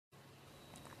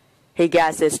Hey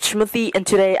guys, it's Timothy, and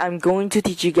today I'm going to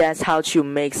teach you guys how to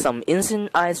make some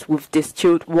instant ice with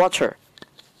distilled water.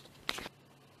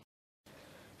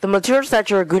 The materials that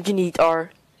you're going to need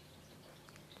are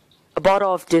a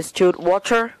bottle of distilled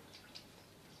water,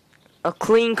 a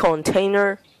clean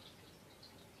container,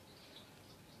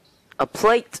 a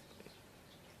plate,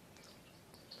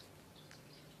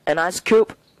 an ice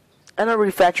cube, and a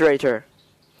refrigerator.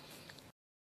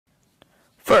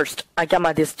 First, I got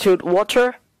my distilled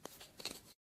water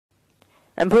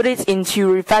and put it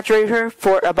into refrigerator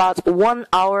for about 1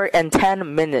 hour and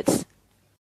 10 minutes.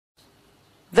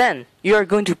 Then, you are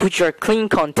going to put your clean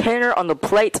container on the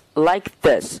plate like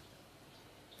this.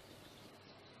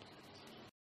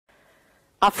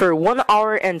 After 1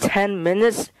 hour and 10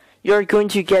 minutes, you are going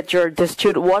to get your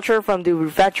distilled water from the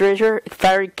refrigerator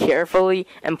very carefully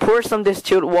and pour some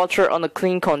distilled water on the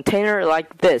clean container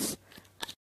like this.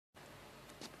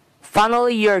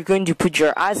 Finally, you are going to put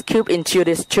your ice cube into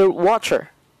distilled water.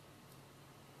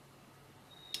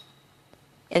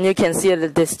 And you can see that the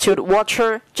distilled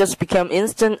water just become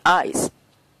instant ice.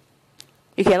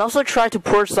 You can also try to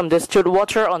pour some distilled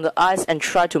water on the ice and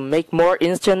try to make more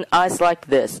instant ice like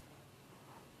this.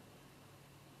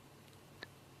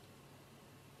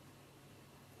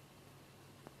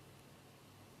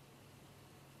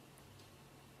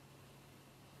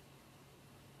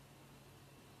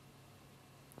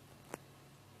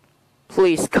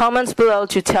 Please comment below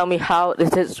to tell me how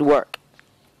this works.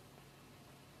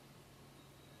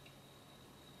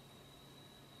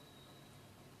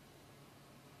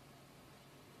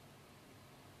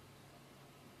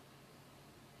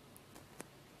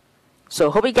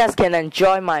 So hope you guys can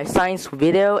enjoy my science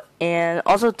video and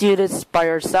also do this by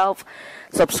yourself.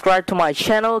 Subscribe to my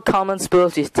channel, comments below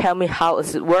to tell me how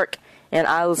does it work, and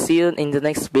I will see you in the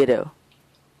next video.